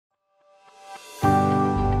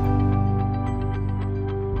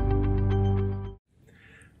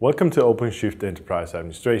Welcome to OpenShift Enterprise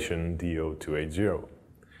Administration DO280.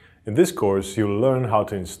 In this course, you'll learn how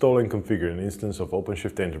to install and configure an instance of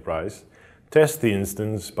OpenShift Enterprise, test the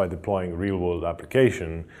instance by deploying real-world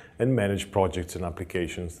application, and manage projects and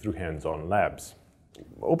applications through hands-on labs.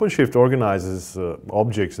 OpenShift organizes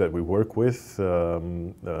objects that we work with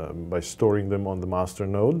by storing them on the master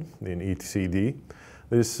node in etcd.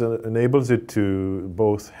 This enables it to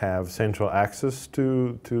both have central access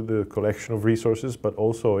to the collection of resources, but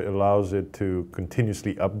also allows it to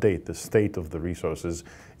continuously update the state of the resources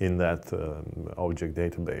in that object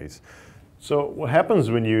database. So what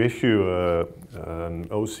happens when you issue an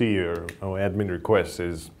OC or admin request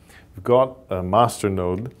is you've got a master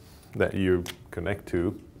node that you connect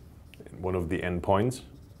to one of the endpoints,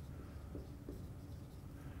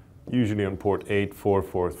 usually on port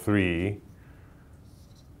 8443,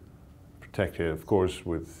 protected, of course,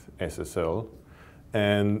 with SSL.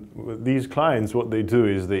 And with these clients, what they do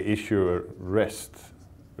is they issue a REST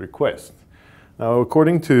request. Now,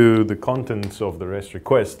 according to the contents of the REST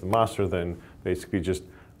request, the master then basically just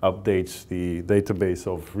updates the database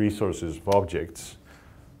of resources of objects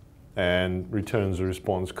and returns a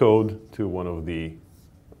response code to one of the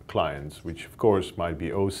clients, which of course might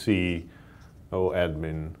be OC,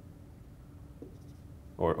 OAdmin,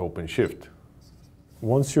 or OpenShift.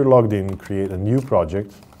 Once you're logged in, create a new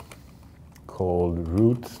project called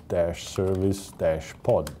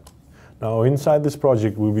root-service-pod. Now inside this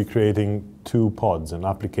project we'll be creating two pods, an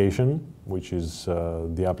application, which is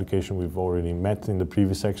the application we've already met in the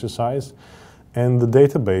previous exercise, and the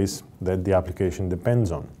database that the application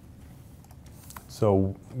depends on.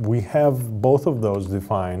 So we have both of those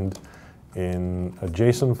defined in a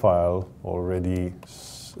JSON file already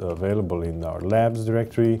available in our labs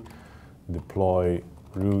directory. Deploy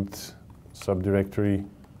root subdirectory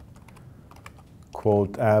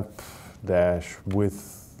quote app dash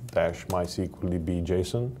with dash MySQLDB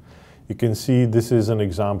JSON. You can see this is an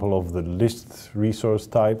example of the list resource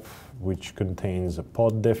type, which contains a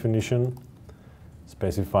pod definition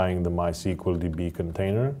specifying the MySQLDB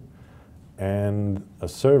container and a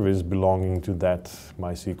service belonging to that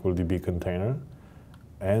MySQLDB container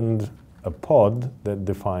and a pod that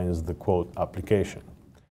defines the quote application.